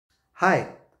Hi,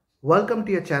 welcome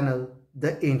to your channel,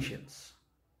 The Ancients.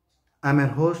 I'm your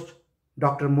host,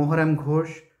 Dr. Moharam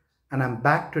Ghosh, and I'm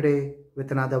back today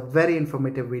with another very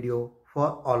informative video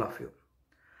for all of you.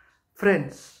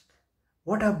 Friends,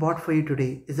 what I bought for you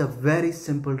today is a very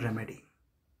simple remedy,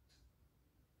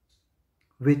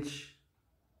 which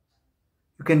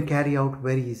you can carry out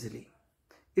very easily.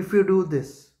 If you do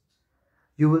this,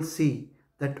 you will see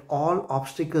that all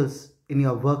obstacles in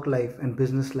your work life and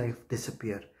business life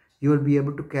disappear. You will be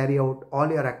able to carry out all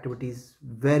your activities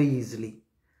very easily.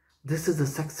 This is a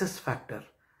success factor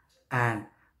and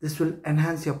this will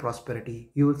enhance your prosperity.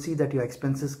 You will see that your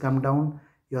expenses come down,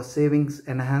 your savings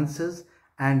enhances,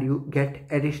 and you get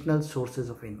additional sources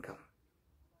of income.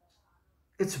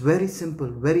 It's very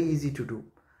simple, very easy to do.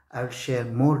 I will share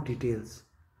more details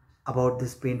about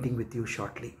this painting with you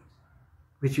shortly,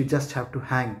 which you just have to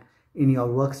hang in your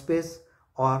workspace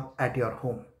or at your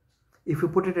home. If you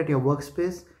put it at your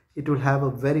workspace, it will have a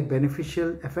very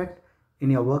beneficial effect in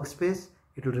your workspace.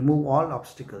 It will remove all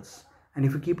obstacles. And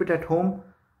if you keep it at home,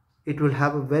 it will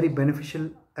have a very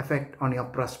beneficial effect on your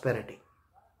prosperity.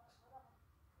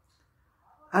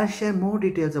 I'll share more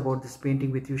details about this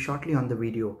painting with you shortly on the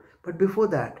video. But before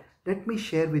that, let me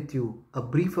share with you a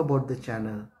brief about the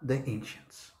channel, The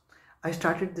Ancients. I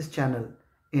started this channel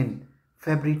in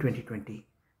February 2020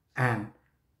 and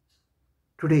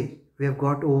today we have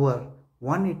got over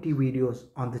 180 videos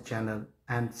on the channel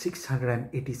and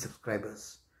 680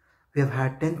 subscribers. We have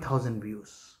had 10,000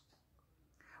 views.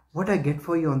 What I get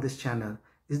for you on this channel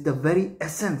is the very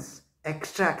essence,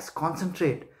 extracts,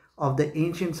 concentrate of the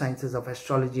ancient sciences of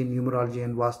astrology, numerology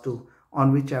and Vastu,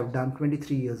 on which I have done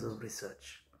 23 years of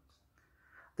research.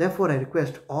 Therefore, I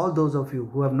request all those of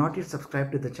you who have not yet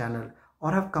subscribed to the channel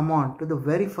or have come on to the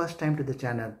very first time to the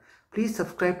channel, please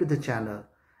subscribe to the channel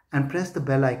and press the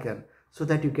bell icon so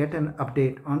that you get an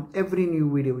update on every new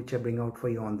video which I bring out for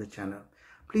you on the channel.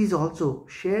 Please also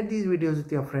share these videos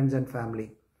with your friends and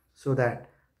family so that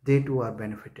they too are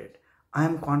benefited. I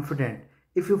am confident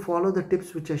if you follow the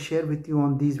tips which I share with you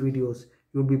on these videos,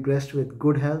 you will be blessed with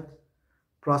good health,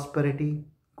 prosperity,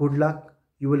 good luck.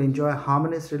 You will enjoy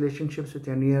harmonious relationships with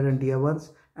your near and dear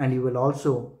ones, and you will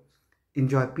also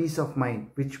enjoy peace of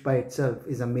mind, which by itself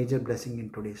is a major blessing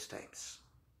in today's times.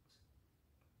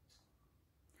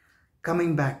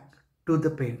 Coming back to the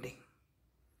painting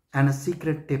and a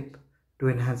secret tip to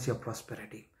enhance your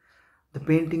prosperity. The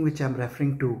painting which I am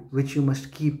referring to, which you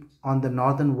must keep on the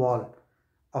northern wall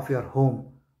of your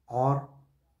home or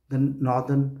the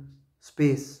northern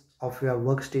space of your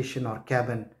workstation or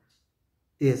cabin,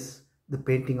 is the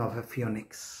painting of a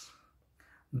phoenix.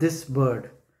 This bird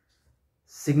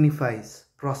signifies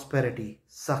prosperity,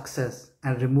 success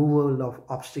and removal of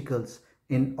obstacles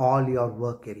in all your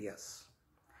work areas.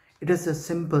 It is a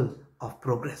symbol of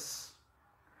progress.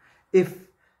 If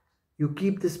you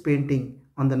keep this painting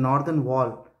on the northern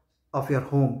wall of your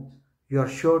home, you are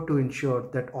sure to ensure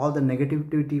that all the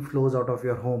negativity flows out of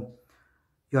your home.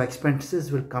 Your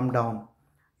expenses will come down,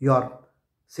 your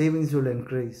savings will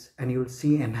increase, and you will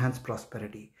see enhanced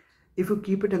prosperity. If you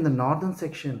keep it in the northern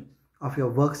section of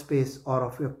your workspace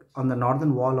or on the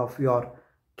northern wall of your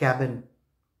cabin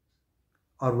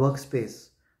or workspace,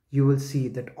 you will see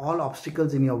that all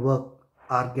obstacles in your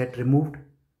work get removed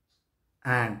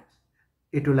and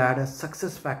it will add a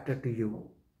success factor to you.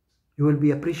 You will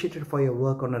be appreciated for your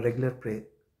work on a regular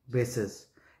basis.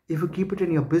 If you keep it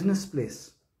in your business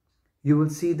place, you will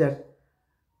see that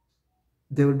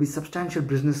there will be substantial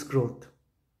business growth.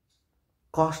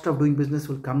 Cost of doing business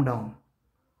will come down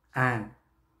and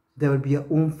there will be a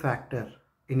boom factor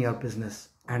in your business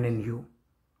and in you.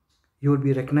 You will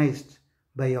be recognized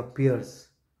by your peers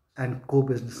and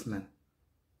co-businessmen.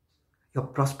 Your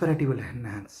prosperity will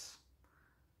enhance.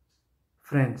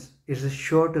 Friends, it is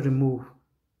sure to remove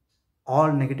all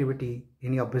negativity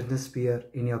in your business sphere,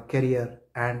 in your career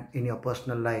and in your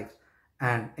personal life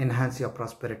and enhance your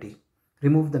prosperity.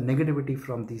 Remove the negativity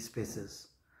from these spaces.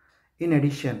 In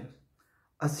addition,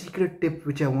 a secret tip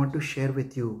which I want to share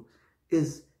with you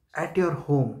is at your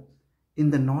home in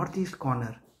the northeast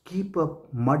corner, keep a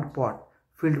mud pot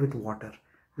filled with water.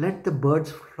 Let the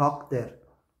birds flock there.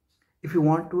 If you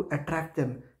want to attract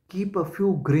them, keep a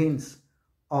few grains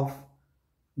of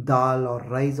dal or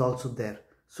rice also there,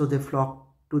 so they flock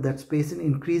to that space in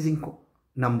increasing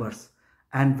numbers.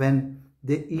 And when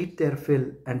they eat their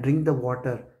fill and drink the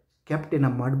water kept in a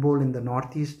mud bowl in the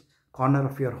northeast corner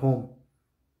of your home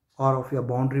or of your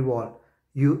boundary wall,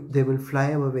 they will fly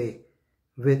away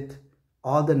with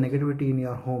all the negativity in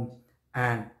your home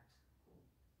and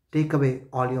take away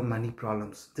all your money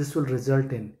problems. This will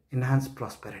result in enhanced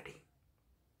prosperity.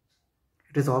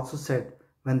 It is also said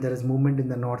when there is movement in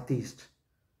the northeast,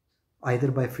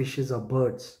 either by fishes or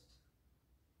birds,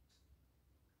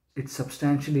 it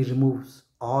substantially removes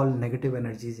all negative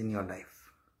energies in your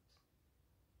life.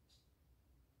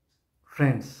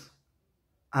 Friends,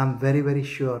 I'm very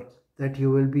sure that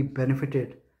you will be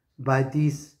benefited by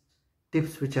these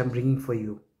tips which I'm bringing for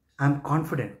you. I'm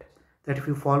confident that if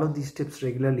you follow these tips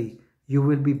regularly, you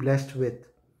will be blessed with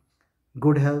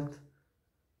good health,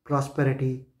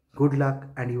 prosperity, good luck,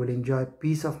 and you will enjoy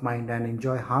peace of mind and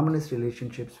enjoy harmonious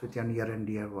relationships with your near and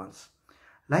dear ones.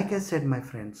 Like I said, my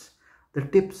friends, the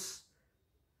tips,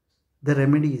 the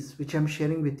remedies which I'm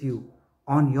sharing with you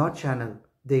on your channel,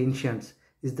 The Ancients,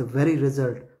 is the very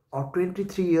result of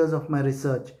 23 years of my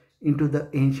research into the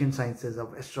ancient sciences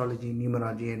of astrology,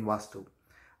 numerology, and Vastu.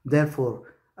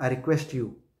 Therefore, I request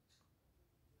you,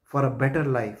 for a better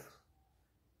life,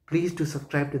 please do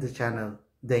subscribe to the channel,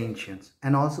 The Ancients,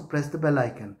 and also press the bell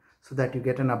icon so that you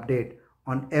get an update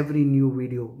on every new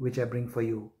video which I bring for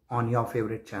you on your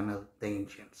favorite channel, The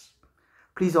Ancients.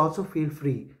 Please also feel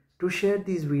free to share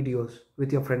these videos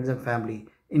with your friends and family,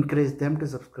 encourage them to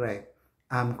subscribe.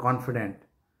 I am confident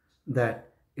that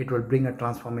it will bring a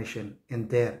transformation in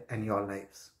their and your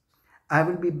lives. I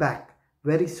will be back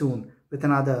very soon with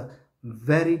another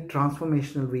very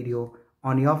transformational video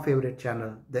on your favorite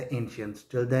channel, The Ancients.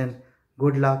 Till then,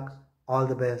 good luck, all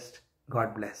the best,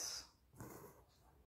 God bless.